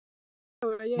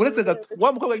uretse gato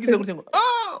wa mukobwa yagize gutya ngo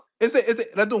ese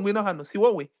radungu ino hano si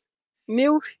wowe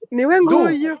niwe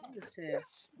nguyu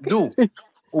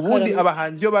ubundi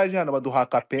abahanzi iyo baje hano baduha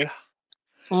kapera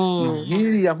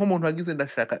nkiriya nk'umuntu wagize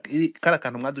ndashaka kara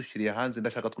kantu mwadushiriye hanze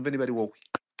ndashaka twumve niba ari wowe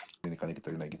nikane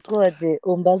kitari na gito gode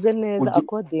umbaze neza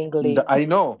accordingly I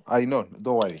know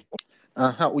don't worry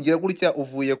ugiye gutya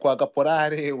uvuye kwa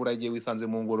gaporare uragiye wisanze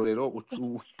mu ngororero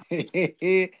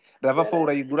rava fo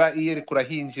urayigura iyeri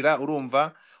kurahinjira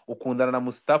urumva ukundana na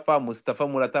Mustafa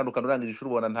muratandukana urangije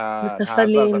ishuri ubona nta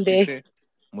ninde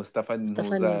Mustafa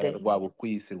ntuza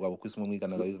rwabukwisi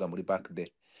umwiganaga yiga muri back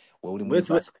day wowe uri muri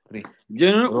back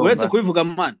uretse kubivuga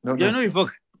man byo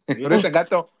bivuga uretse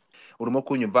gato urimo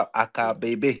kunyumva aka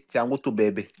bebe cyangwa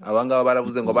utubebe abangaba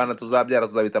baravuze ngo bana tuzabyara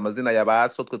tuzabita amazina ya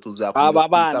baso twe tuzakuza aba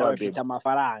bana bafite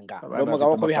amafaranga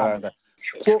umugabo ko bihanga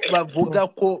ko bavuga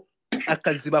ko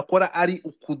akazi bakora ari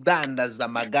ukudandaza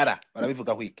amagara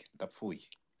barabivuga hwike ndapfuye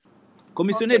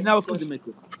komisiyoneri n'abafunze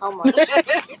mikoro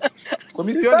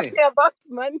komisiyoneri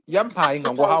yampaye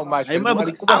ngo how much abana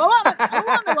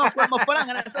bakora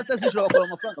amafaranga na sasa zishobora bakora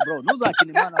amafaranga bro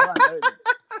ntuzakine imana abana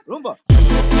urumva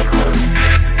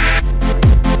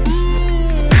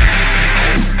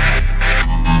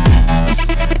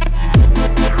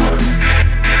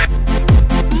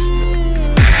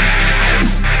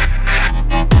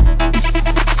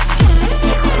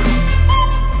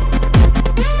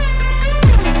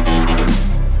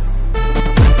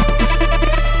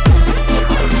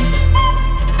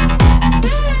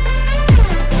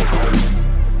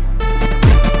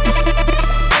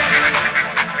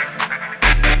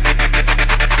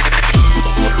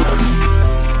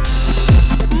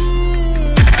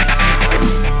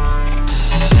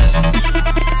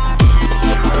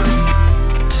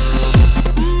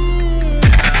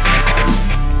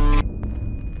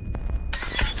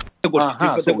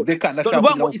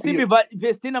isimbi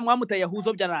Vestina mwamutaye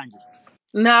yahuzo byarangiye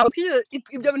ntabwo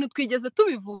ibyo bintu twigeze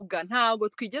tubivuga ntabwo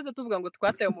twigeze tuvuga ngo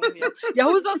twataye umuntu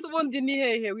yahuzo ubundi ni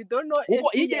hehe we don't know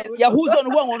yahuzo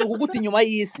nuvuga ngo kuguta inyuma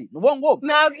y'isi nuvuga ngo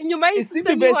inyuma y'isi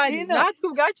natwe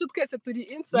ubwacu twese turi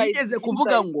inside yigeze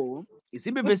kuvuga ngo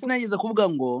isimbi Vestina yigeze kuvuga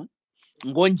ngo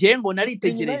nge ngo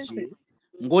naritegereje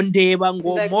ngo ndeba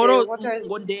ngo moro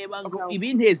ngo ndeba ngo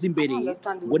ibinteza imbere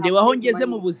ngo ndeba aho ngeze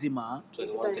mu buzima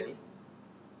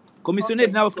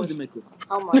komisiyoneri n'abafunze mikoro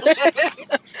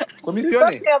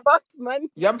komisiyoneri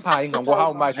yampaye ngo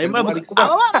how much abana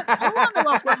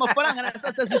bakora amafaranga na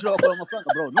sasa zishobora bakora amafaranga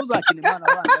bro ntuzakine imana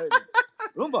abana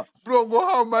urumva bro ngo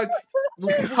how much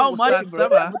bro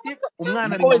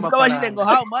umwana ni amafaranga ngo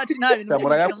how much nta bintu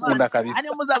murayakunda kabisa ani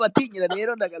muzabatinyira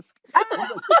rero ndagasa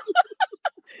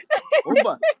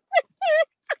umva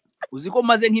uziko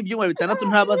maze nk'ibyumweru 6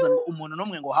 ntabaza ngo umuntu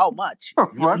nomwe ngo how much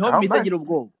niho bitagira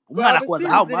ubwoba umwana akwaza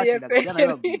how much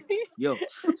ndagana yo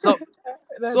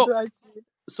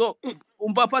so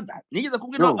umva fata nigeze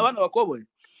kubwira abana bakoboye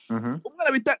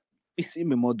umwana bita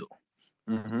isimbi modo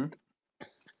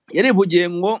yarivugiye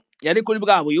ngo yari kuri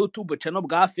bwabo YouTube channel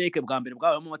bwa fake bwa mbere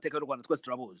bwawe mu mateka y'u Rwanda twese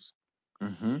turabuzi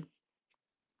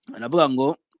aravuga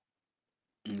ngo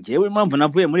ngewe impamvu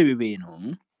navuye muri ibi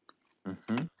bintu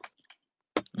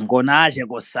ngo naje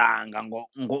gusanga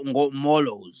ngo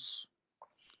morals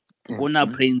ngo na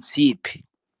principe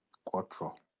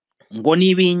ngo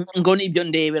nibyo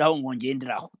ndeberaho ngo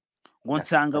ngenderaho ngo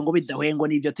nsanga ngo bidahwengo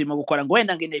nibyo turimo gukora ngo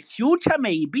wenda ngo in the future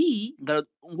maybe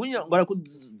ngo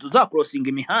tuzacrossing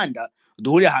imihanda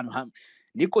duhurire ahantu hamwe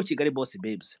niko Kigali Boss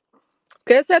Babies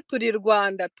twese turi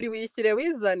Rwanda turi wishyire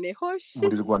wizane hoshi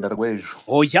muri Rwanda rwejo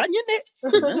oya nyine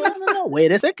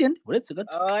wait a second uretse gato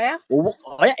oya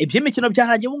iby'imikino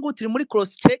byarangiye ubu ngubu turi muri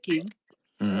cross checking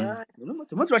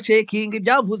turimo turachecking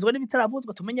ibyavuzwe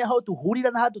n'ibitaravuzwe tumenye aho duhurira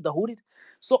n'aho tudahurira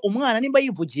so umwana nimba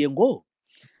yivugiye ngo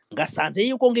ngasanze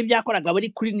yuko ngo ibyakoraga bari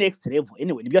kuri next level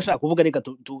anyway nibyo ashaka kuvuga reka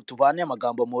tuvane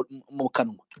amagambo mu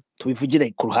kanwa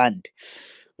tubivugire ku ruhande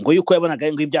ngo yuko yabonaga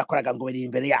ngo ibyakoraga ngo bari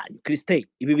imbere yanyu Christelle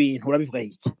ibi bintu urabivuga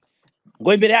iki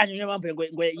ngo imbere yanyu niyo mpamvu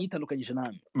ngo yitandukanyije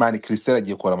namwe mani Christelle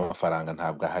agiye kora amafaranga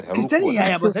ntabwo ahari Christelle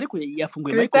yayaboze ariko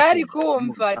yafunguye microphone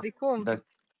ari kumva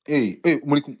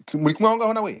muri kumwe aho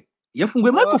ngaho nawe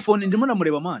yafunguye microphone ndimo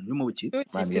namureba mani yo mu buki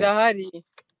kirahari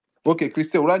okay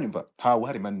Christelle uranyumva ntawe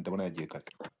hari mani ndabona yagiye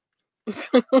kare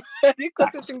ariko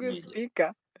singi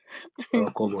speaker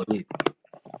koboye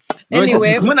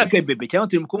anyway kumwe na bebe cyangwa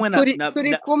turi kumwe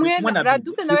turi kumwe na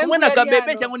raduse nawe kumwe na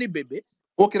bebe cyangwa ni bebe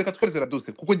okay reka twereze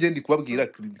raduse kuko ngiye ndi kubabwira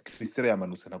Christelle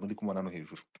yamanutse ntabwo ndi kumubona no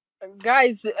hejuru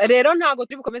guys rero ntago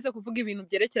turi bukomeze kuvuga ibintu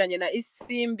byerekeranye na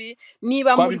isimbi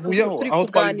niba muri turi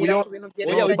kuganira ibintu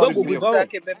byerekeranye na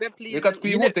bebe please reka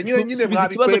twihute nyine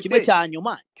ikibazo kimwe cya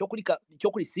nyuma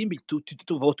cyo kuri simbi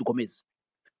tuvaho tukomeze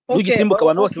nugisimbuka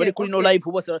abantu bose bari kuri no live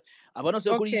bose abantu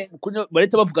bose kuri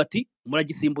bareta bavuga ati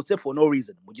muragisimbutse for no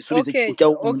reason mugisubize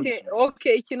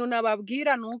ikintu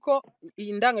nababwira nuko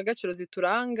iyi ndangagaciro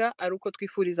zituranga ari uko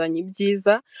twifurizanya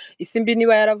ibyiza. Isimbi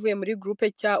niba yaravuye muri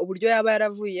groupe cya uburyo yaba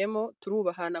yaravuyemo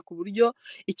turubahana ku buryo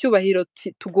icyubahiro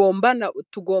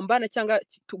tugombana cyangwa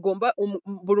tugomba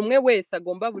buri umwe wese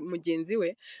agomba mugenzi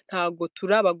we. Ntago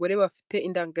turi abagore bafite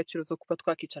indangagaciro zo kuba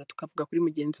twakicara tukavuga kuri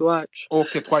mugenzi wacu.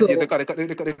 Twagiye reka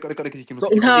ikintu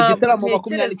igitaramo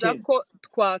 29 ko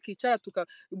twakicara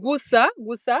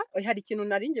gusa hari ikintu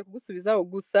naringiye kugusubizaho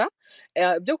gusa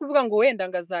byo kuvuga ngo wenda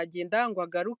ngazagenda ngo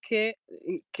agaruke.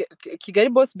 Kigali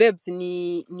Boss Babies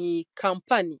ni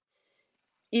company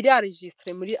iri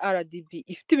registre muri RDB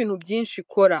ifite ibintu byinshi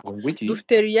ikora.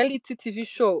 Dufite reality TV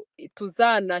show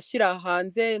tuzanashyira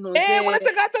hanze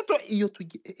iyo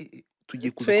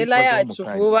tugiye kuza yacu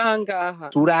vuba hangaha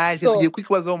turaje tugiye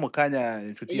kwikibazaho mu kanya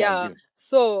inshuti yanjye.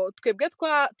 So twebwe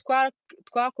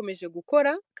twakomeje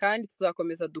gukora kandi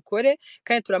tuzakomeza dukore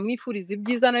kandi turamwifuriza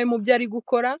ibyiza nawe mu byo ari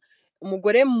gukora.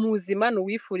 Umugore muzima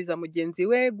nuwifuriza mugenzi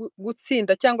we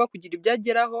gutsinda cyangwa kugira ibyo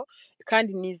ageraho,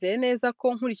 kandi nizeye neza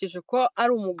ko nkurikije ko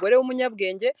ari umugore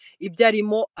w'umunyabwenge ibyo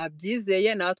arimo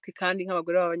abyizeye, natwe kandi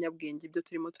nk'abagore b'abanyabwenge ibyo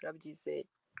turimo turabyizeye.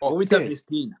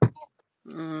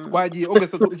 Twagiye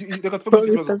reka tuve ku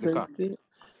kibazo teka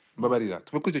mbabarira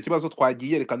tuve ku icyo kibazo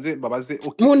twagiye reka nze mbabaze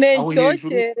aho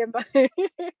hejuru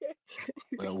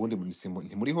ubundi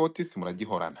ntimuri hoti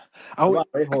simuragihorana aho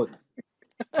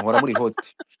nkora muri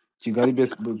hoti Kigali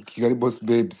Boss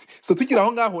Babies. So tugira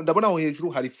aho ngaho ndabona aho hejuru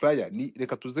hari flyer ni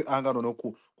reka tuze ahangano no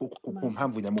ku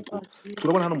mpamvu nyamukuru.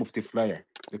 Turabona hano mufite flyer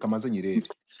reka maze nyirebe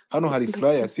hano hari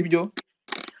flyer sibyo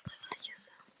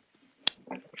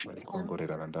bari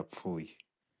kongorerana ndapfuye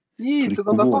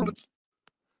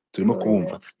turimo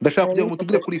kumva ndashaka kujya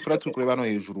mutubwire kuri flyer turi kureba hano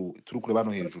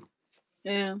hejuru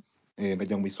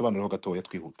ndajya mu bisobanuro gatoya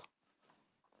twihuta.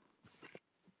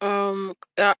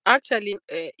 Actually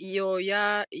iyo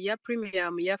ya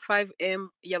premium ya 5M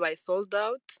yabaye sold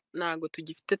out, nago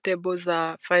tugifite table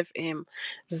za 5M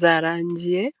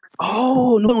zarangiye.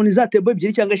 None ni za table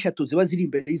ebyiri cyangwa eshatu ziba ziri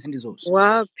imbere y'izindi zose?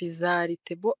 Wapi zari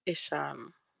table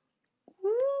eshanu.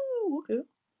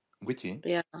 Ngwiki?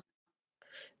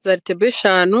 Zari table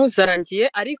eshanu zarangiye,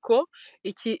 ariko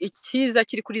ikiza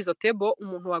kiri kuri izo table,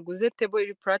 umuntu waguze table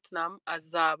iri platinum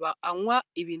azaba anywa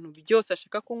ibintu byose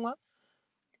ashaka kunywa,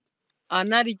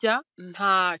 anarya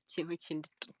nta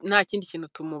kindi kintu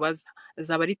tumubaza.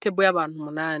 Azaba ari table y'abantu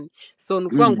 8. So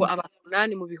nukuvuga ngo abantu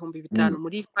 8 mu bihumbi 5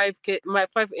 muri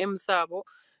 5M zabo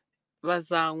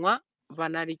bazanywa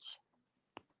banarya.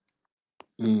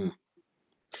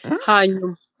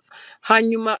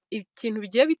 Hanyuma ikintu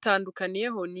bigiye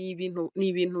bitandukaniyeho ni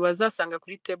ibintu bazasanga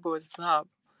kuri tables zabo.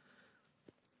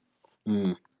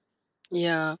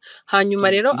 Hanyuma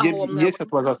rero aho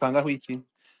yeshatu bazasangaho iki?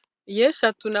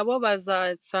 Yeshatu nabo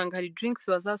bazasanga hari drinks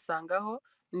bazasangaho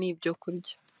n'ibyo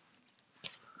kurya,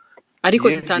 ariko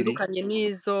zitandukanye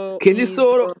n'izo.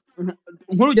 Kenisoro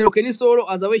nk'urugero Kenisoro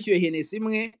azaba yishyuye Hennessy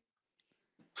imwe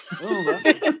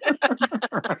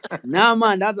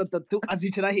n'amandazi 3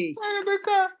 azicara hehe?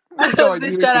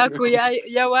 Azicara ku ya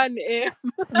 1M.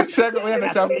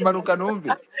 Ndashaka kumanuka numve.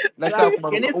 Ndashaka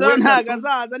kumanuka. Kenisoro ntago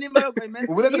azaza nimba yo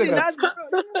kwemeza.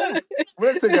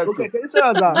 Uretse gato. Kenisoro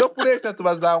azaza. No kuresha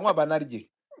tubazanywa banarye.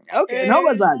 Naho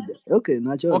bazarya.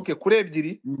 Ntacyo. Kuri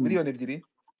 2 miliyoni 2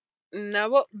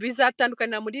 nabo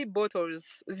bizatandukana muri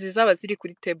bottles zizaba ziri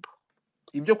kuri table.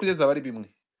 Ibyo kurya zaba ari bimwe.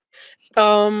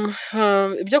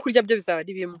 Ibyo kurya byo bizaba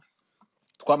ari bimwe.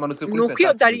 Twamanutse kuri nuko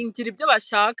iyo daringira ibyo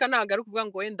bashaka ntago ari kuvuga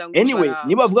ngo wenda ngo anyway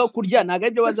niba bavuga kurya ntago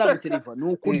ibyo bazaguseriva ni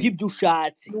ukurya ibyo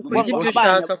ushatse. Ukurya ibyo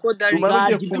ushaka ko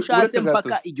daringira ibyo ushatse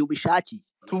mpaka igihe ubishakiye.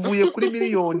 Tuvuye kuri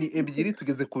miliyoni 2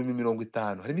 tugeze ku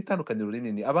 50. Hari n'itandukaniro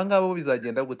rinini. Abangabo bo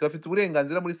bizagenda gute? Bafite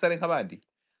uburenganzira muri sale nk'abandi?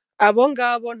 Abo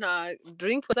ngabo nta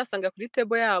drink bazasanga kuri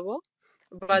table yabo,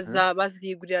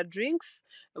 bazigurira drinks,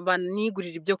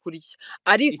 banigurira ibyo kurya.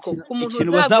 Ariko ku muntu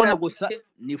uzagura gusa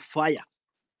ni fire.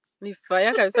 Ni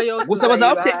fire kabisa yo. Gusa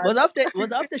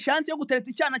bazafite chance yo gutereta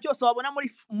icyana cyose wabona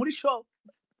muri show.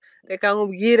 Reka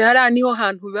nkubwire hariya niho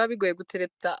hantu biba bigoye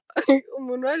gutereta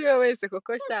umuntu ari we wese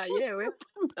koko sha yewe.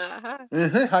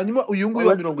 Hanyuma uyu nguyu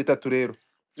wa 30 rero.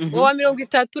 Wa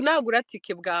 30 nagura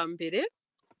tike bwa mbere.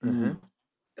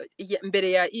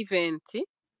 Mbere ya event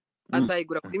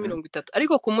azayigura kuri 30,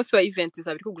 ariko ku munsi wa event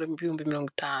izabiri kugura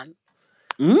 50.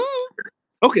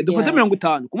 Okay, dufate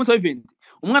 50 ku munsi wa event.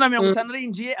 Umwana 50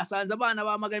 arinjiye asanze abana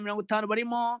ba 50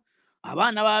 barimo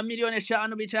abana ba miliyoni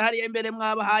 5 bicaye hariya imbere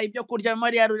mwabahaye ibyo kurya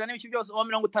Maria rura n'ibiki byose. Wa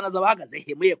 50 azabahagaze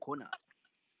he muri ekona?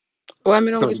 Wa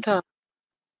 50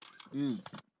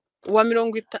 wa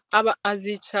 50 aba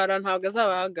azicara ntabwo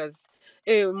azaba ahagaze.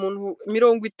 Umuntu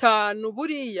 50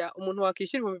 buriya umuntu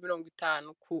wakwishyura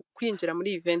 50 kwinjira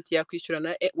muri event yakwishyura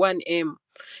na 1M,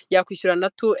 yakwishyura na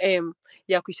 2M,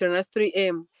 yakwishyura na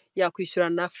 3M, yakwishyura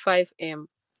na 5M.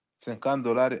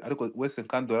 $50 ariko we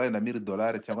 $50 na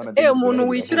 $1000 cyangwa na $1000 umuntu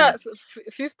wishyura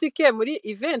 50k muri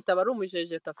event aba ari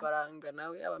umujejeta faranga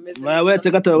nawe aba ameze neza.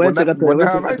 wetse gato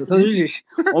tujijisha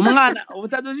umwana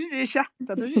ubutadujijisha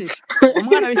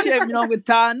umwana wishyuye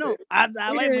 50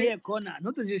 azaba ari muye kona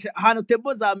ntutujisha ahantu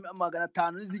tebo za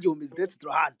 500 n'izigihumbi zitetse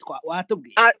turahazi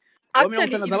wahatubwiye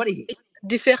actually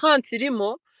difference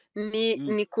irimo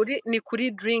ni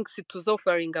kuri drinks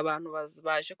tuzofaringa abantu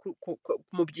baje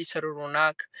mu byicaro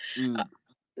runaka.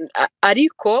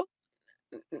 Ariko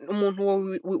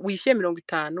umuntu wishyuye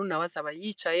 50 nawe azaba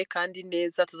yicaye kandi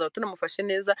neza, tuzaba tunamufashe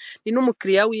neza, ni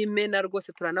n'umukiriya w'imena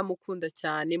rwose turanamukunda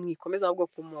cyane. Mwikomeza ahubwo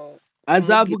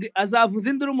azavuza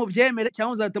induru mu byemere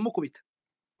cyangwa uzahita mukubita.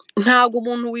 Ntabwo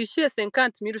umuntu wishyuye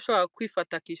 50,000 ushobora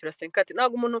kwifata akishyura 50.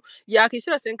 Ntabwo umuntu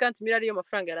yakishyura 50,000 ariyo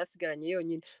mafaranga yarasigaranye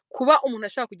yonyine. Kuba umuntu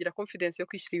ashaka kugira confidence yo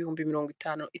kwishyura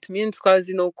 50,000 it means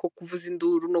kwazi no kuvuza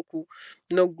induru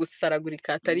no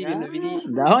gusaragurika atari ibintu biri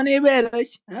ndaho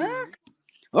nibereye.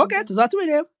 Okay,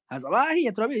 tuzatubireba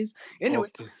hazabahiye turabizi. Anyway,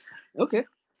 okay.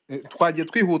 Twagiye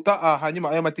twihuta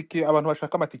hanyuma aya matike abantu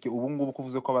bashaka amatike ubu ngubu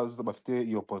kuvuze ko bafite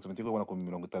iyo opportunity yo kubona ku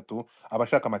 30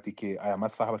 abashaka amatike aya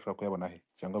masaha bashaka kuyabona he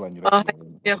cyangwa banyura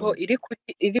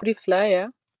iri kuri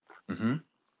flyer.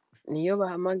 Niyo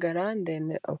bahamagara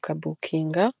then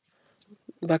ukabukinga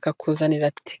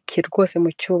bakakuzanira tike rwose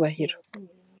mu cyubahiro.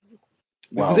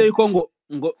 Bivuze yuko ngo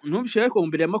ntubishire ko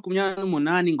mbere ya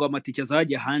 28 ngo amatike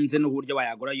azajya hanze n'uburyo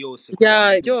bayagura yose.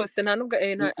 Byose nta nubwo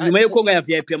nyuma yuko ngo ya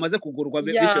VIP amaze kugurwa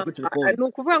bice kuri telefone. Ni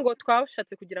ukuvuga ngo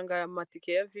twashatse kugira ngo aya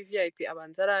matike ya VIP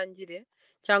abanza arangire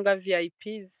cyangwa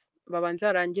VIPs babanza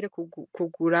arangire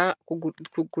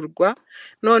kugurwa,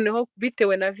 noneho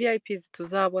bitewe na VIPs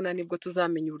tuzabona nibwo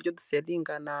tuzamenya uburyo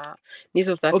duselingana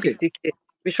n'izo za tike.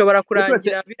 Bishobora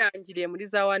kurangira birangiriye muri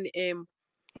za 1M.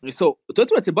 So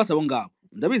turatse basa abo ngabo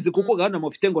ndabizi kuko gahunda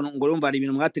mufite ngo urumva ari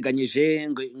ibintu mwateganyije,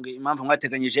 ngo impamvu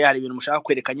mwateganyije hari ibintu mushaka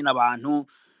kwerekanye n'abantu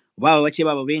baba bake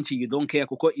baba benshi, you don't care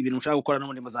kuko ibintu mushaka gukora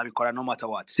n'ubundi muzabikora no matter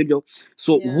what, sibyo?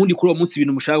 So ubundi kuri uwo munsi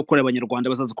ibintu mushaka gukora abanyarwanda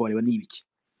bazaza kubareba ni ibiki?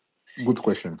 Good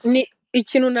question. Ni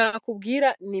ikintu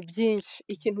nakubwira ni byinshi.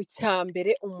 Ikintu cya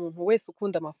mbere umuntu wese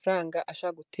ukunda amafaranga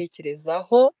ashaka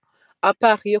gutekerezaho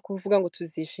apart yo kuvuga ngo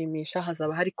tuzishimisha,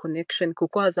 hazaba hari connection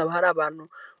kuko hazaba hari abantu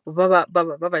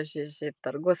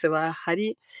babajejeta rwose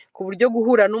bahari ku buryo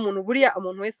guhura n'umuntu buriya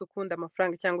umuntu wese ukunda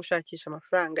amafaranga cyangwa ushakisha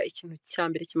amafaranga, ikintu cya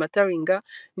mbere kimataringa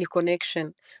ni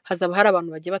connection. Hazaba hari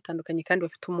abantu bagiye batandukanye kandi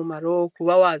bafite umumaro.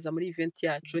 Kuba waza muri event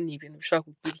yacu ni ibintu bishaka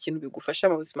kugira ikintu bigufasha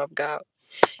mu buzima bwawe.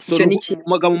 Icyo ni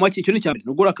magambo make, icyo ni cyane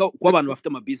nugura ko abantu bafite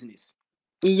ama business.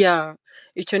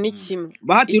 Icyo ni kimwe.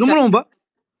 Bahatira umurumva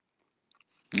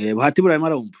bahati burayima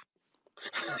arumva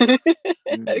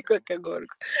ariko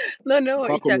kagorwa.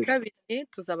 Noneho icya kabiri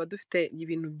tuzaba dufite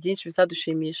ibintu byinshi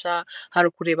bizadushimisha. Hari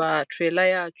kureba trailer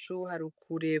yacu, hari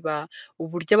kureba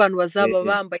uburyo abantu bazaba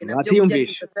bambaye nabyo bya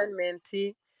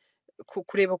entertainment,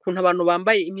 kureba ukuntu abantu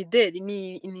bambaye imideli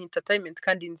ni entertainment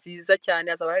kandi nziza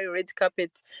cyane. Hazaba hari red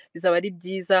carpet, bizaba ari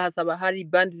byiza. Hazaba hari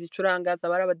band zicuranga,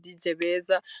 hazaba hari aba DJ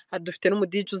beza, dufite n'umu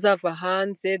DJ uzava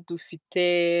hanze,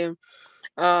 dufite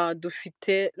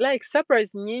like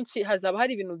surprise nyinshi. Hazaba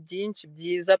hari ibintu byinshi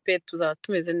byiza pe, tuzaba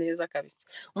tumeze neza kabisa.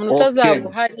 Umuntu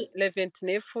utazaba hari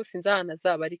 29 sinzahana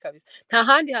azaba ari kabisa. Nta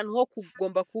handi hantu ho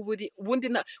kugomba kuburi ubundi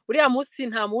uriya munsi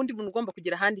nta wundi muntu ugomba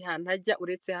kugira handi hantu hajya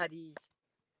uretse hariya.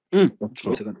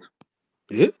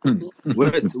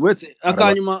 wese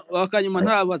akanyuma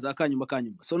ntabaza akanyuma.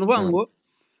 So nuvuga ngo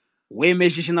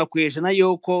wemeje na kweje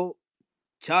yuko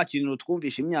cya kintu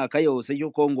twumvisha imyaka yose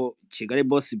yuko ngo Kigali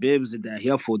Boss Babies they are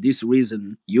here for this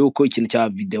reason, yuko ikintu cya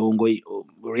video ngo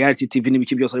reality TV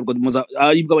n'ibiki byose aribwo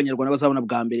abanyarwanda bazabona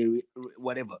bwa mbere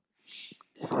whatever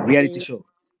reality show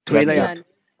trailer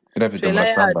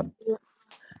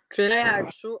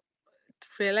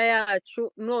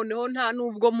yacu noneho nta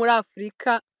nubwo muri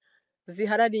Afrika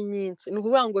ziharari nyinshi. Ni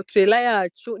ukuvuga ngo trailer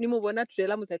yacu nimubona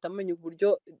trailer muzahita mumenya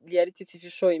uburyo reality TV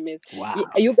show imeze.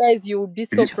 You guys, you will be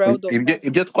so proud of us.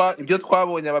 Ibyo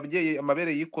twabonye ababyeyi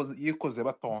amabere yikoze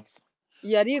batonse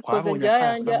yarikoze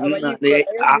njyanjye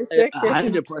abayikora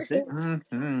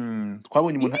 100%.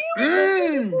 Twabonye umuntu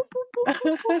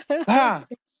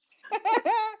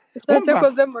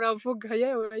cyakoze muravuga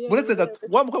yewe buretse gato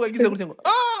wa mukobwa yagize gutya ngo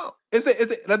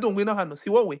ese radungu ino hano si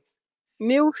wowe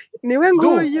niwe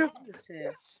nguyu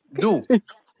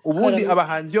ubundi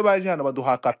abahanzi iyo baje hano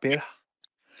baduha kapera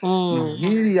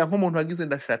nkiriya nk'umuntu wagize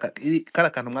ndashaka kara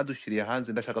kantu mwadushiriye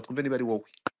hanze ndashaka twumve niba ari wowe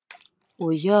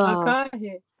oya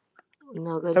akahe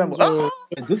ntabwo ari karango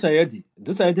njye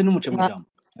dusayedi n'umuce mu ijambo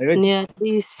ni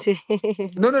Alice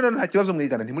no nta kibazo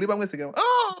mwigana nti muri bamwe sigaye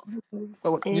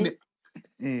nyine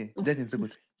byagenze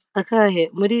gute akahe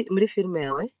muri filime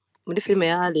yawe muri filime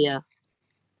ya hariya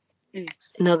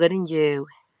ntabwo ari njyewe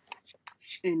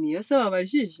niyo se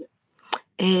babajije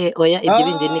oya ibyo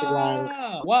bindi ni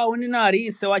ibanga wawe ni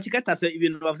Alice wakikatase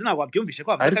ibintu bavuze ntabwo wabyumvishe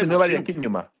ko ariko niyo bari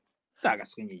yakinyuma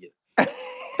tagaswenyegera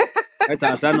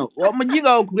Atasano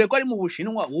wamuginga ukubwiye ko ari mu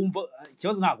Bushinwa wumva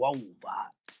ikibazo ntabwo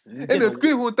wumva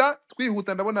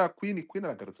twihuta ndabona Queen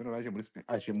aragarutse naje muri Spain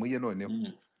aje muye noneho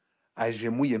aje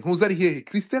muye ntuza ari hehe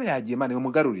Christelle yagiye mane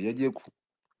umugaruri yagiye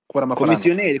kubara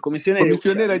amafaranga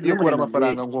komisiyoneri agiye kubara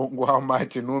amafaranga ngo how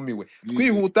much numiwe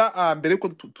twihuta mbere ko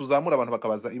tuzamura abantu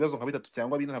bakabaza ibibazo nka bitatu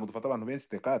cyangwa bine ntabwo dufata abantu benshi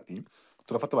tekati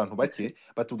turafata abantu bake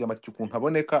batubwiye amatike ukuntu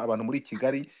aboneka abantu muri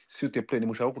Kigali s'il te plaît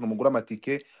nimushaka ukuntu mugura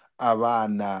amatike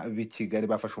abana b'i Kigali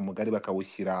bafashe umugari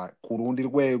bakawushyira ku rundi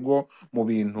rwego mu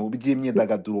bintu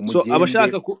by'imyidagaduro mu gihe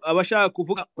abashaka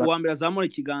kuvuga uwa mbere azamura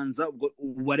ikiganza ubwo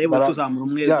bareba tuzamura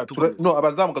umwe no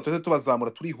abazamuka twese tubazamura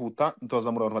turihuta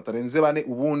tubazamura abantu batarenze bane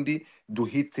ubundi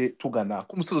duhite tugana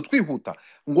ku musozo twihuta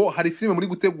ngo hari filime muri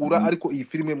gutegura ariko iyi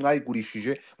filime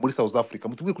mwayigurishije muri South Africa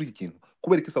mutubwire kuri iki kintu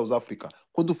kubera iki South Africa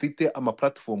ko dufite ama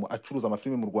platform acuruza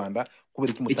amafilime mu Rwanda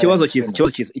kubera iki ikibazo cyiza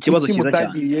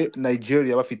cyane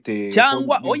Nigeria bafite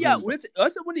cyangwa oya uretse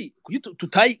muri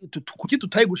kuki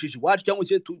tutayigushije iwacu cyangwa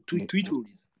se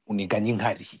tuyicururiza uniganye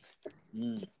inkari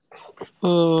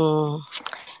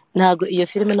ntabwo iyo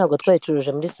filime ntabwo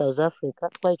twayicuruje muri South Africa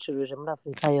twayicuruje muri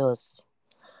Afurika yose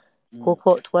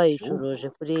kuko twayicuruje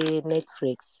kuri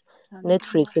Netflix ni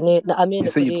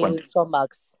kuri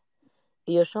Showmax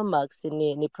iyo Showmax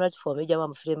ni platform ijyamo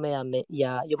amafilime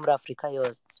yo muri Afurika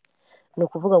yose ni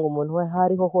ukuvuga ngo umuntu we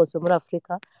hariho hose muri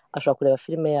Afurika ashobora kureba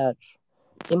filime yacu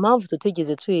impamvu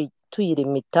tutigeze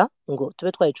tuyirimita ngo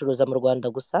tube twayicuruza mu Rwanda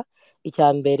gusa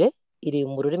icya mbere iri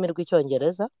mu rurimi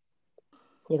rw'icyongereza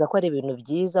nkeka ko ari ibintu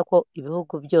byiza ko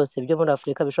ibihugu byose byo muri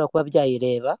Afurika bishobora kuba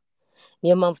byayireba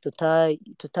niyo mpamvu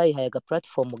tutayihaye aga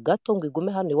platform gato ngo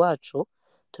igume hano iwacu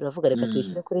turavuga reka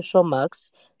tuyishyire kuri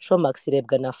Showmax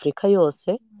irebwa na Afurika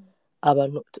yose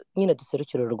abantu nyine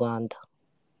duserukira u Rwanda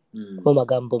mu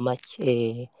magambo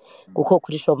make kuko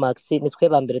kuri Showmax ni twe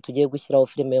ba mbere tugiye gushyiraho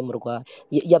filime yo mu Rwanda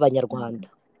y'abanyarwanda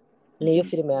niyo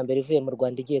filime ya mbere ivuye mu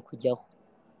Rwanda igiye kujyaho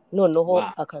noneho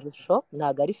akarusho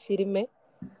ntabwo ari filime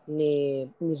ni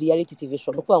reality TV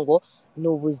show ni ukuvuga ngo ni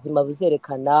ubuzima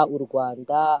buzerekana u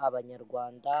Rwanda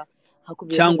abanyarwanda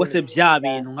cyangwa se bya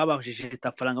bintu nk'abajije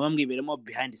tafaranga bamwiberemo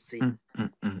behind the scene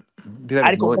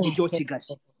ariko mu buryo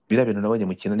Kigali bira bintu nabonye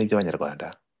mu kino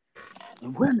n'iby'abanyarwanda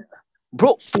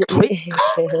bro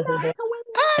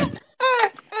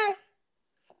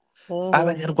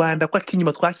abanyarwanda kwa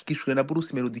kinyuma twakigishwe na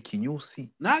Bruce Melody Kinyusi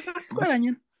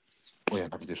nagaswanya oya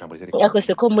ntabyo jambo ryari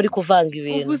yakose ko muri kuvanga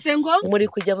ibintu muri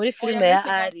kujya muri filime ya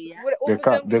Aria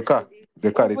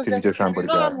deka retira iryo jambo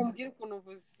ryawe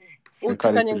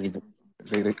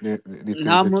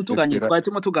nta muntu tuganye twari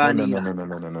turimo tuganira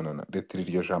no retira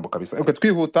iryo jambo kabisa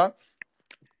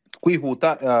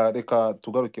twihuta reka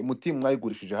tugaruke muti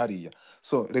mwayigurishije hariya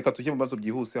so reka tujye mu bibazo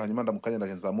byihuse hanyuma ndamukanya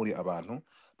naje nzamuri abantu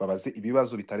babaze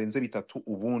ibibazo bitarenze bitatu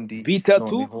ubundi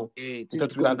bitatu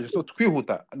birangije so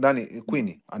twihuta Dani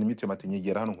Queen animite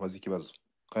matinyegera hano nkubaza ikibazo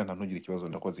kandi nta ntugire ikibazo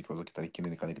ndakoze ikibazo kitari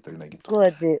kinini kandi kitari na gito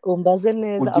gode umbaze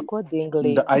neza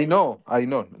accordingly I know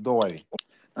don't worry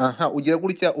ugiye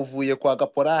gutya uvuye kwa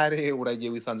Gaporare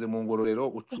uragiye wisanze mu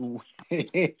ngororero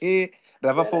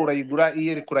rava fo urayigura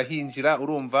iyeri kurahinjira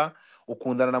urumva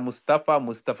ukundana na Mustafa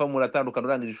muratandukana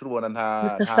urangije ishuri ubona nta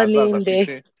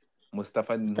afite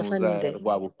Mustafa ntuza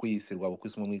rwabukwisi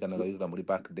umwiganaga yiga muri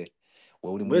back day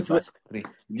wowe uri muri back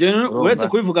 3 uretse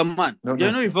kubivuga man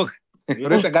byo bivuga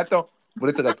uretse gato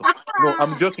no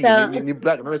I'm joking ni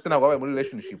black no ntabwo wabaye muri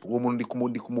relationship uwo muntu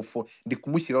ndi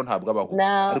kumushyiraho ntabwo abaho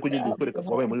ariko nyine gukwereka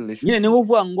wabaye muri relationship nyine niwe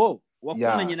uvuga ngo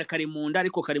wakumenye na Karimunda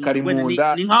ariko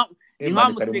Karimunda ni nka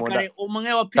musirikare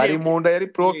umwe wa pire Karimunda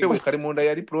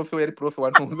yari profe yari profe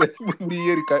wantuze muri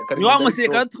yeri Karimunda ni wa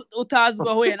musirikare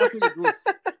utazwaho yana kuri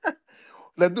gusa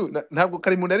ntabwo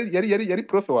Karimunda yari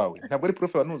profe wawe ntabwo ari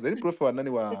profe wantuze yari profe wanani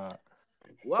wa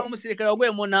musirikare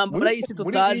waguye mu ntambara y'isi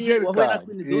tutazi wahuye na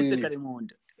Queen Dose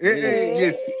Karimunda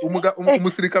yes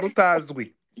umusirikare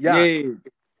utazwi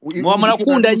muba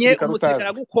murakundanye umusirikare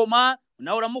agukoma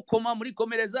nawe uramukoma muri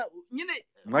komereza nyine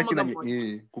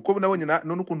mwakinanye kuko nabonye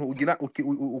none ukuntu ugira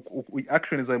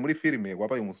action zawe muri filime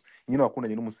wabaye nyine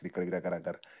wakundanye n'umusirikare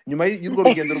biragaragara nyuma y'urwo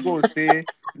rugendo rwose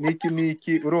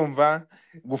niki urumva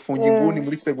gufunga inguni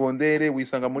muri segondere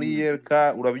wisanga muri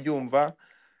yereka urabyumva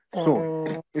so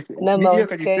ni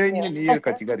yereka Gisenyi ni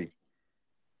yereka Kigali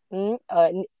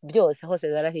byose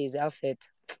hose zarahize afete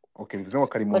okay bivuze ngo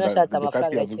Karimunda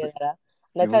Dekati yavuze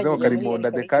natangiye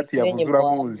Karimunda Dekati yavuze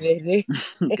uramuzi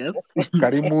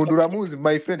Karimunda uramuzi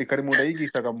my friend Karimunda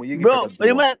yigishaga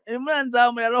imana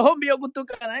nzamura roho mbi yo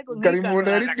gutukana ariko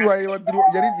Karimunda yari duwaye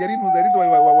yari ntuza yari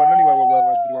duwaye wanani wa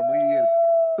muri yereka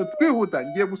so twihuta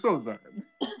ngiye gusoza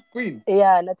Queen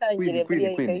natangiriye muri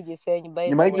yereka y'Igisenyi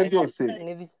nyuma y'ibyo byose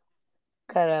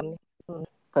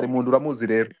Karimunda uramuzi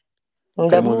rero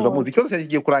uramuzi ikibazo cyanjye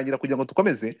kigiye kurangira kugira ngo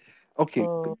tukomeze okay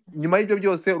nyuma y'ibyo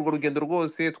byose urwo rugendo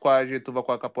rwose twaje tuva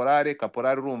kwa kaporare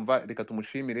urumva reka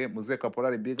tumushimire muze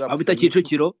kaporare big up abita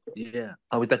Kicukiro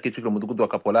abita Kicukiro mudugudu wa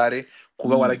kaporare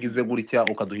kuba waragize gutya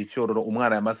ukaduha icyororo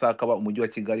umwana ya masaka akaba umujyi wa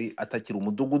Kigali atakira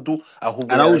umudugudu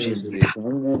ahubwo yarawujenze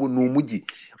ubu ngubu ni umujyi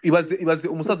ibaze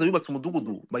umusaza yubatse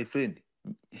umudugudu my friend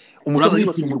umusaza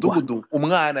yubatse umudugudu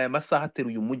umwana ya masaha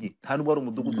ateruye umujyi nta nubwo ari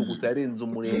umudugudu gusa yarenze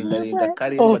umurengarenga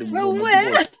karere bari mu mujyi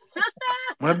wose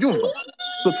murabyumva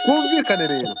so twumvikane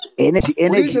rero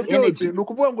energy ni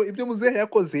ukuvuga ngo ibyo muzehe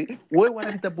yakoze wowe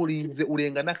warabitaburinze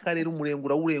urenga n'akarere umurenga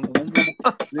urawurenga ubu ngubu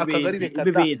akagari reka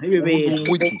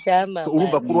umujyi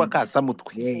urumva kuri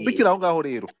wakasamutwe bikira aho ngaho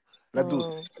rero Raduse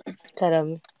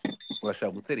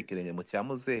urashaka gutera ikirenge mu cya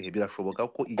muzehe birashoboka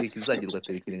ko igihe kizagira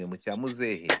ugatera ikirenge mu cya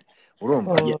muzehe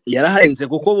urumva yaraharenze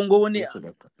kuko ubu ngubu ni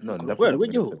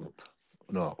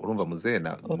urumva muzehe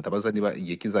ndabaza niba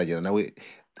igihe kizagera nawe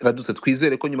Raduse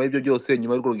twizere ko nyuma y'ibyo byose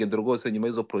nyuma y'urwo rugendo rwose nyuma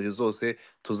y'izo projet zose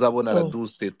tuzabona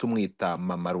Raduse tumwita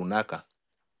mama runaka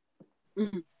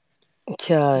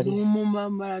cyane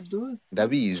umumama Raduse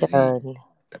ndabizi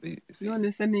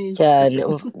none se ni cyane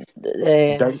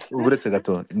uretse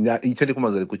gato icyo ndi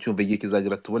kumaza ari kucyumva igihe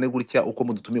kizagera tubone gutya uko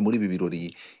mudutumiye muri ibi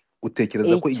birori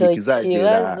utekereza ko igihe kizagera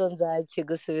ikibazo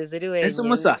nzakigusubiza uri wenyine ese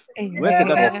musa uretse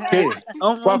gato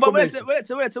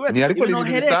uretse ibintu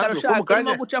hereka arashaka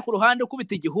urimo guca ku ruhande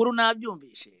ukubita igihuru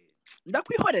nabyumvishe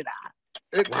ndakwihorera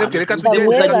reka tujye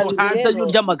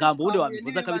ry'amagambo ubundi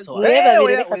wabivuze akabisobanura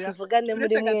reka tuvugane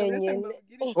muri mwenyine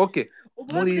okay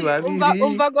muri babiri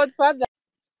umva Godfather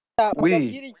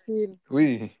ubabwira ikintu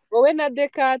wowe na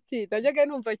Dekati najyaga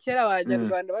numva kera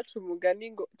abanyarwanda baca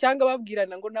umugani ngo cyangwa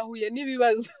babwirana ngo nahuye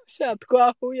n'ibibazo sha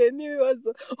twahuye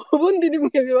n'ibibazo ubundi ni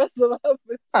mwe bibazo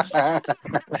bavuze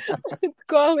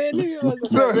twahuye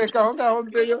n'ibibazo reka aho ngaho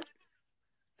mbeyo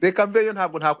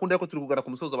ntabwo ntakunda ko turi kugana ku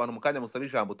musozo abantu mu kanya musaba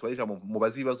ijambo tubaye ijambo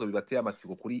mubaze ibibazo bibateye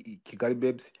amatsiko kuri Kigali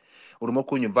Babes urimo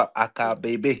kunyumva aka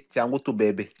bebe cyangwa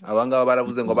utubebe abangaba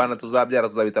baravuze ngo bana tuzabyara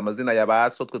tuzabita amazina ya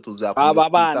baso twe tuzakomeza aba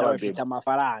bana bafite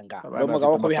amafaranga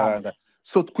umugabo ko bihanga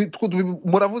so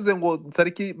muravuze ngo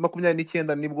tariki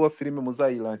 29 nibwo filime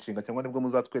muzayilanchinga cyangwa nibwo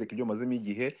muzatwereka ibyo mazemo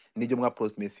igihe n'ibyo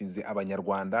mwapromesinze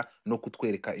abanyarwanda no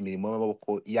kutwereka imirimo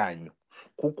y'amaboko yanyu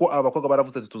kuko abakobwa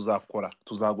baravuze ati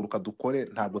tuzahaguruka dukore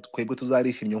ntabwo twebwe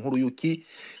tuzarisha inkuru yuki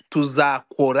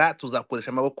tuzakoresha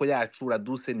amaboko yacu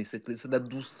Raduse ni secret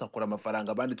Raduse akora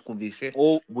amafaranga abandi twumvishe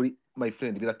buri my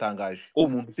friend biratangaje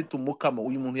umuntu ufite umukamo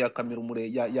uyu muntu yakamira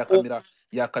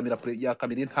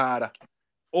intara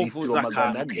uvuza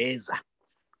akantu keza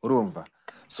urumva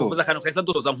so uvuza akantu keza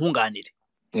dusoza nkunganire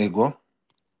yego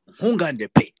nkunganire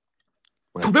pe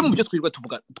tuve mu byo twirirwa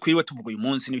tuvuga uyu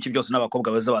munsi n'ibiki byose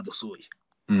n'abakobwa beza badusuye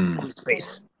kuri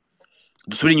space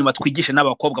dusubire inyuma twigishe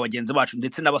n'abakobwa bagenzi bacu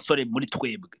ndetse n'abasore muri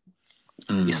twebwe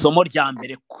isomo rya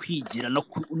mbere kwigira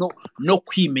no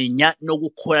kwimenya no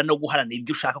gukora no guharanira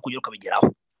ibyo ushaka kugira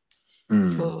ukabigeraho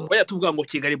Oya tuvuga ngo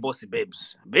Kigali Boss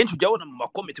Babies benshi ujya ubona mu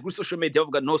makomenti kuri social media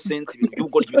bavuga no sense ibintu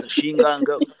by'ubugoryi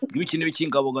bidashinganga ibiki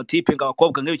n'ibikingabo ngo type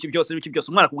ngabakobwa ng'ibiki byose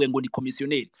umwana kubwiye ngo ni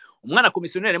komisiyoneri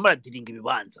arimo aradiringa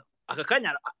ibibanza aka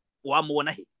kanya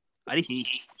wamubona he ari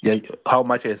hehe how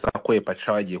much is akwepa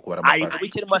cagiye kubara amafaranga ari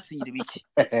bikiri masinyira ibiki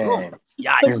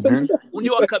undi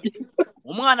wa kabiri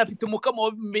umwana afite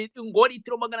umukamo ngo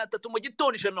litiro 300 mu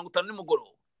gitondo 150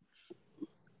 nimugoroba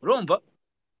urumva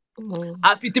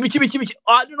afite ibiki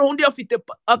n'undi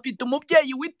afite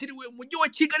umubyeyi witiriwe umujyi wa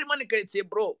Kigali maniketse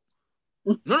bro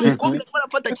none umukobwa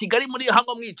arafata Kigali muri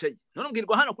hangwa mwicaye none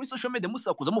mbwirwa hano kuri social media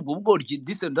musakuza mu bw'ubugoryi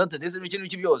descendant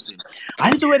n'ibiki byose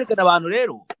ari cyo werekana abantu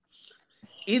rero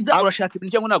ida urashaka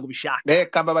ibintu cyangwa ntabwo bishaka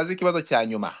reka mbabaze ikibazo cya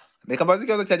nyuma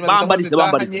bambarize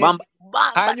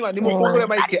hanyuma nimufungure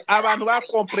mike abantu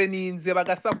bakompreninze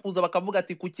bagasakuza bakavuga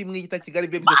ati kuki mwita Kigali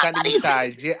Babies kandi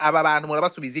mutaje aba bantu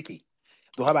murabasubiza iki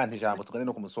duha abantu ijambo tugane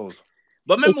no ku musozo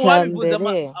bamwe mu babivuze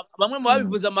icyambere bamwe mu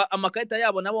babivuze amakarita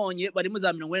yabo nabonye bari mu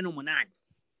za 48.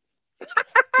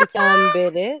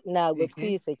 icyambere ntabwo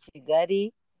twise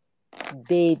Kigali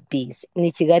Babies,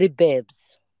 ni Kigali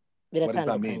Babes, What does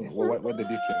that mean? biratandukanye. What the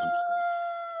difference?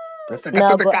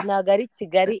 ntabwo ari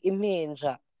Kigali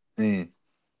impinja.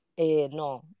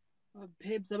 No,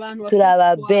 babes abantu turi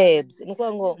aba bafite babes, ni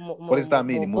ukuvuga ngo What does that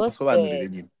mean? boss Musobanurire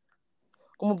nyine.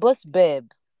 babes, boss babe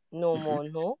ni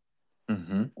umuntu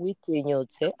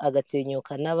witinyutse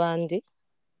agatinyuka n'abandi,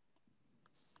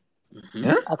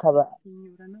 akaba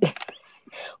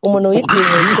umuntu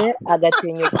witinyutse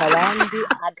agatinyuka abandi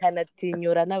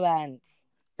akanatinyura n'abandi.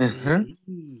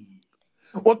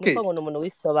 Okay. Ni ukuvuga ngo ni umuntu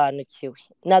wisobanukiwe,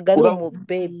 ntabwo ari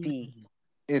umubebi.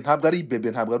 Ntabwo ari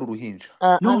bebe, ntabwo ari uruhinja.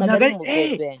 No, ntabwo ari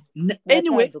umubebe.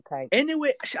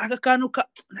 Anyway shaka kantu kwa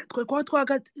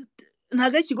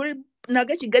ntabwo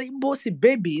ari Kigali Boss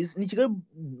Babies, ni Kigali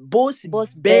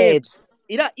Boss Babes.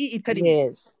 Ira itari.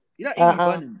 Yes. Ira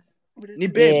ni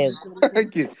babes.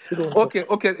 Okay,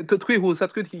 twihusa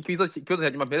ikibazo cya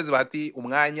nyuma mpereze bahati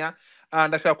umwanya,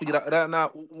 ndashaka kugira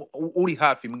uri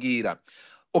hafi mbwira.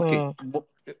 Okay.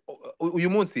 Uyu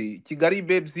munsi Kigali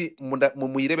Babes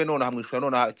muyirebe none hamwishura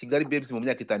none Kigali Babes mu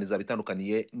myaka 5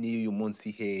 zabitandukaniye ni uyu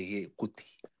munsi hehe kuti.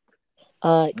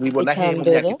 Mwibona hehe mu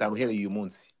myaka 5 hereye uyu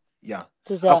munsi.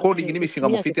 According n'imishinga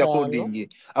mufite,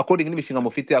 according n'imishinga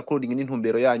mufite, according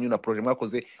n'intumbero yanyu na projet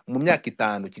mwakoze mu myaka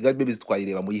 5, Kigali Babes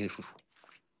twayireba mu yihe shusho?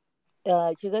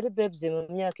 Kigali Babes mu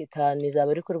myaka 5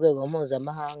 izaba ari ku rwego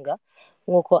mpuzamahanga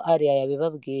nk'uko Aria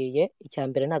yabibabwiye.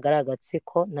 Icyambere ntabwo ari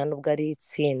agatsiko, nta nubwo ari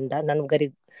itsinda, nta nubwo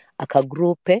ari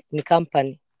akagroupe, ni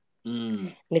company.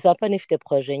 Ni company ifite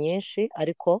projet nyinshi,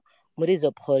 ariko muri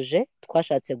izo projet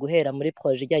twashatse guhera muri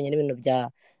projet ijyanye n'ibintu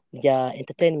bya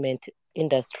entertainment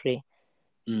industry.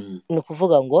 Ni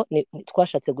ukuvuga ngo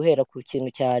twashatse guhera ku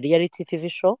kintu cya reality TV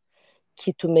show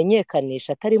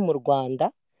kitumenyekanisha atari mu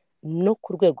Rwanda, no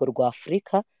ku rwego rwa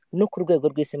Afurika, no ku rwego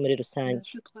rw'isi muri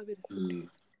rusange.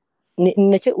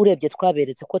 Nacyo urebye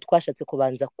twaberetse ko twashatse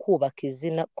kubanza kubaka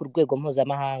izina ku rwego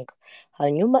mpuzamahanga,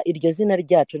 hanyuma iryo zina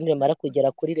ryacu nirimara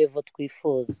kugera kuri level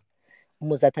twifuza,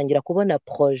 muzatangira kubona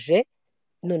projet,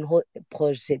 noneho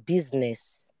projet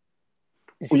business.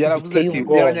 Uyaravuze ati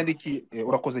uyaranyandikiye,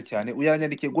 urakoze cyane,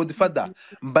 uyaranyandikiye Godfather,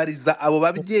 mbariza abo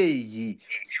babyeyi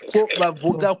ko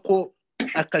bavuga ko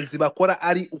akazi bakora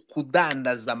ari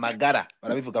ukudandaza amagara,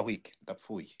 barabivuga hwike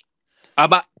ndapfuye.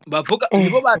 Aba bavuga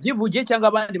nibo babyivugiye cyangwa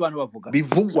abandi bantu bavuga?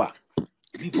 Bivugwa.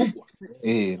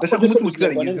 Ndashaka umunsi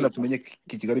mukizara ingizina tumenye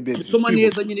Kigali Babes. Soma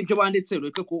neza nyine ibyo banditse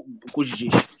ureke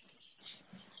kujijisha.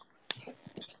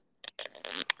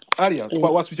 Aria,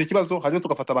 wasubije ikibazo hanyuma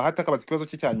tugafata bahata akabaza ikibazo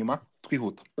cye cyanyuma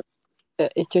twihuta.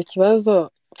 Icyo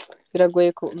kibazo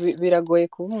biragoye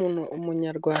kuba umuntu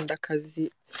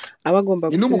umunyarwandakazi aba agomba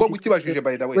gusubiza. Ni umugabo ukibajije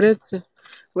by the way.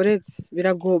 Uretse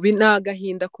biragoye,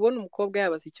 n'agahinda kubona umukobwa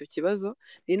yabaza icyo kibazo,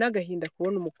 ni n'agahinda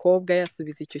kubona umukobwa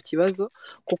yasubiza icyo kibazo,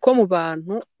 kuko mu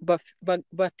bantu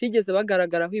batigeze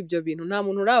bagaragaraho ibyo bintu nta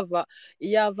muntu urava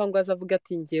yava ngo azavuga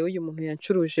ati ngewe uyu muntu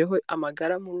yancurujeho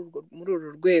amagara muri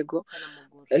uru rwego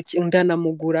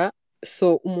ndanamugura.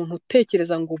 So umuntu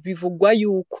utekereza ngo bivugwa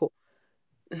yuko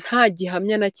nta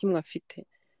gihamya na kimwe afite,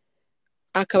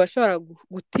 akaba ashobora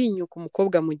gutinyuka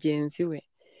umukobwa mugenzi we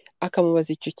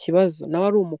akamubaza icyo kibazo, nawe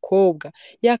ari umukobwa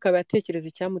yakaba yatekereza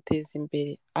icyamuteza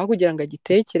imbere, aho kugira ngo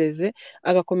agitekereze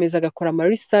agakomeza agakora ama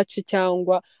research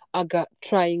cyangwa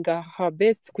agatryinga her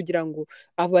best kugira ngo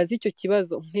abaze icyo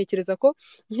kibazo. Ntekereza ko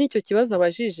nk'icyo kibazo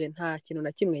abajije nta kintu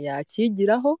na kimwe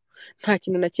yakigiraho, nta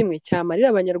kintu na kimwe cyamarira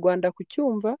abanyarwanda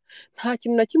kucyumva, nta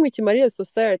kintu na kimwe kimariye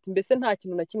society, mbese nta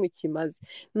kintu na kimwe kimaze.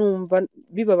 Numva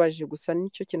bibabaje gusa,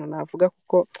 nicyo kintu navuga,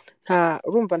 kuko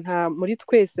urumva nta muri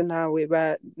twese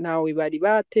ntawe bari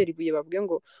batera ibuye bavuge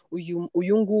ngo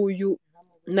uyu nguyu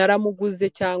naramuguze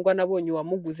cyangwa nabonye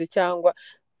uwamuguze, cyangwa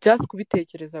just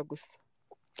kubitekereza gusa.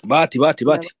 Bati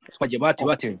twaje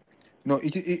bati. No,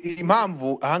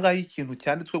 impamvu ahangaho ikintu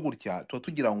cyanditswe gutya tuba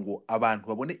tugira ngo abantu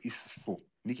babone ishusho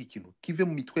n'iki kintu kive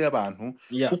mu mitwe y'abantu,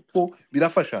 kuko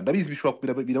birafasha. Ndabizi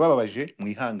bishobora birababaje,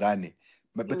 mwihangane.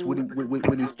 But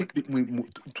when you speak,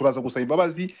 turaza gusaba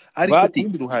imbabazi, ariko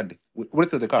kurundi ruhande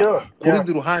uretse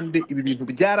kurundi ruhande ibi bintu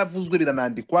byaravuzwe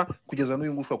biranandikwa kugeza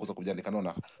n'uyu ngushobora kuza kubyandika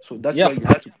nonaha. So that's why you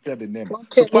have to clear the name.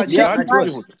 So twagira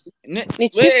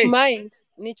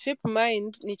ni cheap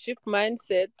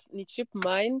mindset, ni cheap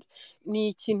mind, ni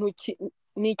ikintu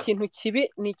kibi,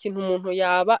 ni ikintu umuntu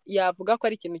yavuga ko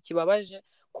ari ikintu kibabaje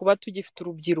kuba tugifite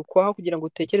urubyiruko, aho kugira ngo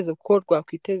utekereze ko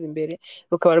rwakwiteza imbere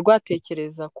rukaba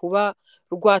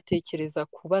rwatekereza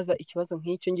kubaza ikibazo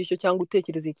nk'icyo ngicyo, cyangwa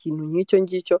utekereza ikintu nk'icyo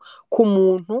ngicyo ku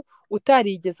muntu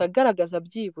utarigeze agaragaza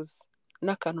byibuze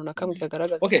n'akantu na kamwe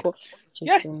kagaragaza Okay. ko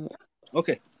Yeah.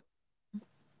 Okay.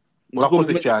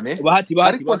 murakoze cyane Bahati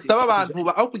ariko nsaba abantu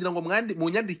aho kugira ngo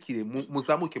munyandikire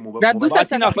muzamuke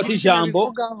Bahati nafata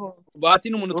ijambo Bahati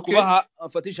n'umuntu twubaha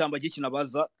afata ijambo ry'ikintu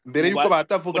abaza mbere yuko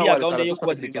batavuga wareka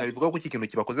dusaba ikintu bivuga ko ikintu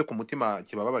kibakoze ku mutima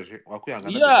kibababaje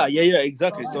wakwihangana yeah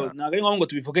exactly so ntabwo ari ngo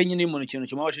tubivuge nyine umuntu ikintu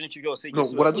kimubabaje n'icyo byose no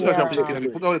uradufasha kugira ikintu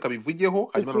bivugaho reka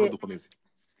bivugeho hanyuma no dukomeze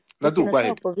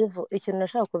ikintu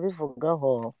nashaka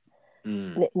kubivugaho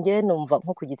njye numva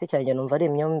nko ku giti cyanjye numva ari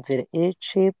imyumvire iri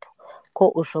cheap ko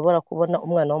ushobora kubona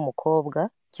umwana w'umukobwa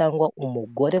cyangwa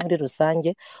umugore muri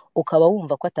rusange ukaba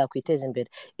wumva ko atakwiteza imbere.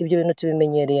 Ibyo bintu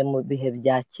tubimenyereye mu bihe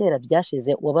bya kera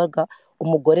byashize, wabaga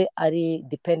umugore ari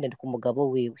dependent ku mugabo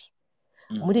wiwe.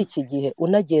 Muri iki gihe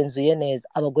unagenzuye neza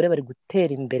abagore bari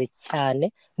gutera imbere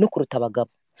cyane no kuruta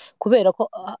abagabo, kubera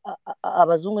ko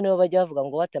abazungu nibo bajya bavuga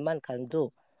ngo what a man can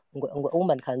do, ngo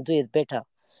woman can do it better.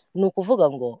 Ni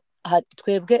ukuvuga ngo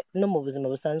twebwe no mu buzima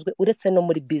busanzwe uretse no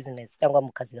muri business cyangwa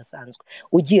mu kazi gasanzwe,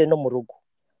 ugiye no mu rugo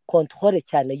controle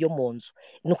cyane yo mu nzu.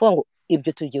 Ni ukuvuga ngo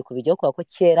ibyo tugiye kubijyaho kubera ko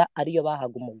kera ariyo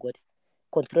bahaga umugore.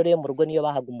 Controle yo mu rugo niyo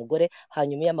bahaga umugore,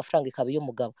 hanyuma y'amafaranga ikaba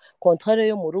y'umugabo. Controle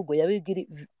yo mu rugo yabiga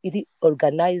iri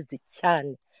organized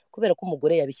cyane kubera ko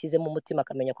umugore yabishyizemo umutima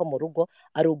akamenya ko mu rugo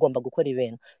ari ugomba gukora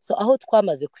ibintu. So aho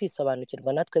twamaze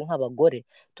kwisobanukirwa natwe nk'abagore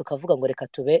tukavuga ngo reka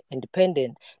tube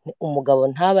independent, umugabo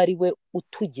ntaba ari we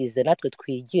utugize, natwe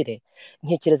twigire.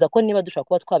 Ntekereza ko niba dushaka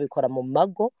kuba twabikora mu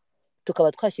mago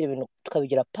tukaba twashyira ibintu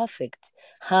tukabigira perfect,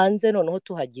 hanze noneho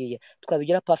tuhagiye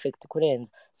tukabigira perfect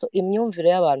kurenza. So imyumvire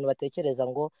y'abantu batekereza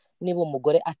ngo niba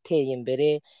umugore ateye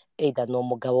imbere eda ni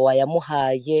umugabo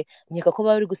wayamuhaye, nkeka ko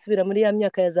bari gusubira muri ya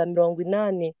myaka ya za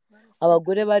 80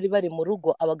 abagore bari mu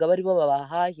rugo, abagabo ari bo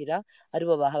babahahira, ari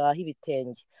bo bahaha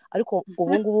ibitenge. Ariko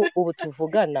ubu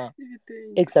tuvugana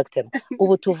exactement,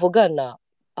 ubu tuvugana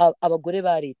abagore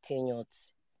baritinyutse.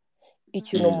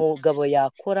 Ikintu umugabo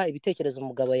yakora, ibitekerezo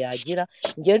umugabo yagira,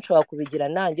 ngiye nshobora kubigira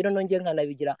nanjye none ngiye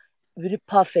nkanabigira biri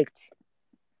perfect.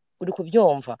 Uri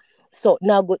kubyumva? So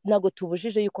nago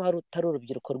tubujije yuko hari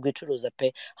urubyiruko rwicuruza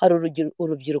pe, hari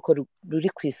urubyiruko ruri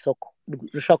ku isoko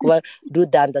rushaka kuba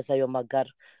rudandaza ayo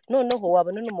magara. Noneho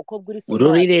wabona n'umukobwa uri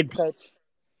smart,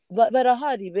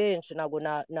 barahari benshi, nago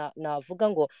navuga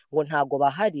ngo ntago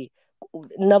bahari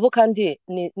nabo, kandi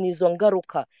nizo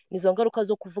ngaruka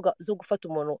zo gufata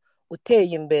umuntu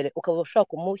uteye imbere ukaba ushaka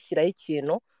kumushyiraho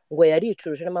ikintu ngo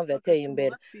yaricuruje n'impamvu yateye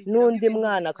imbere. N'undi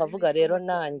mwana akavuga rero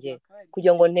nanjye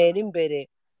kugira ngo ntere imbere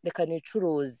reka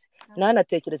nicuruze,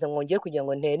 nanatekereza ngo ngiye kugira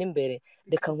ngo ntere imbere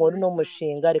reka nkore no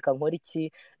mushinga, reka nkore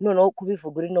iki. Noneho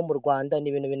kubivuga uri no mu Rwanda ni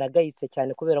ibintu binagayitse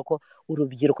cyane kubera ko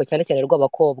urubyiruko cyane cyane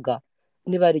rw'abakobwa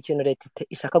niba ari ikintu leta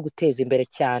ishaka guteza imbere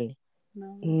cyane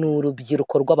ni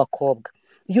urubyiruko rw'abakobwa.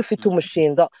 Iyo ufite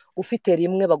umushinga ufite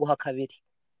rimwe baguha kabiri.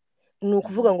 Ni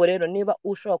ukuvuga ngo rero niba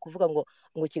ushobora kuvuga ngo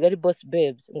Kigali Boss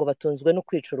Babies ngo batunzwe no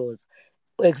kwicuruza,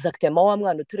 exactement wa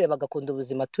mwana utureba agakunda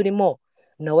ubuzima turimo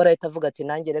nawe arahita avuga ati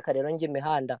nanjye reka rero njye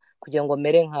imihanda kugira ngo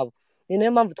mere nkabo. Ni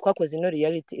nayo mpamvu twakoze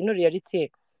ino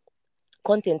reality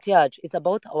content yacu. It's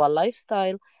about our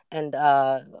lifestyle and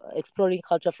exploring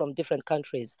culture from different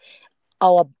countries.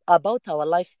 About our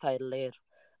lifestyle rero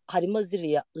harimo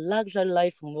ziriya luxury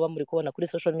life muba muri kubona kuri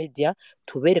social media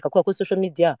tubereka, kuko social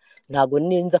media ntago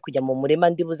ninza kujya mu murima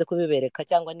ndibuze kubibereka,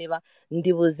 cyangwa niba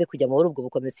ndibuze kujya mu ubwo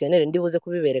bukomisiyoneri ndibuze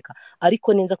kubibereka,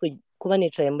 ariko ninza kuba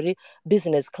nicaye muri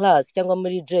business class cyangwa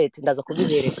muri jet ndaza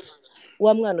kubibereka.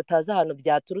 Wa mwana utazi ahantu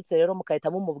byaturutse rero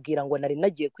mukahita mumubwira ngo nari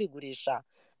nagiye kwigurisha,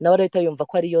 nawe leta yumva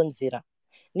ko ariyo nzira.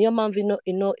 Niyo mpamvu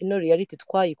ino reality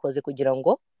twayikoze kugira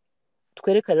ngo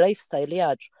twereka lifestyle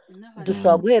yacu.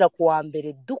 Dushobora guhera ku wa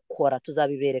mbere dukora,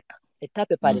 tuzabibereka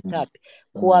etape par etape.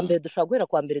 Ku wa mbere dushobora guhera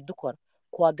ku wa mbere dukora,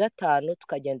 ku wa gatanu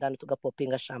tukagendana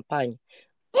tugapopinga champagne.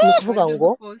 Ni ukuvuga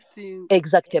ngo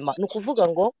exactement, ni ukuvuga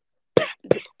ngo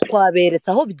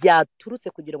twaberetse aho byaturutse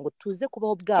kugira ngo tuze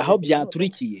kubaho aho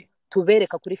byaturikiye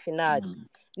tubereka kuri finali.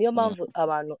 Niyo mpamvu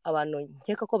abantu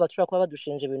nkeka ko bashobora kuba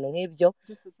badushinja ibintu nk'ibyo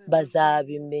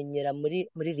bazabimenyera muri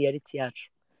reality yacu.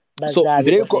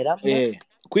 Bazabibonera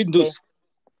kwinduza.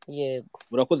 Yego,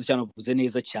 urakoze cyane, uvuze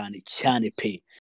neza cyane pe.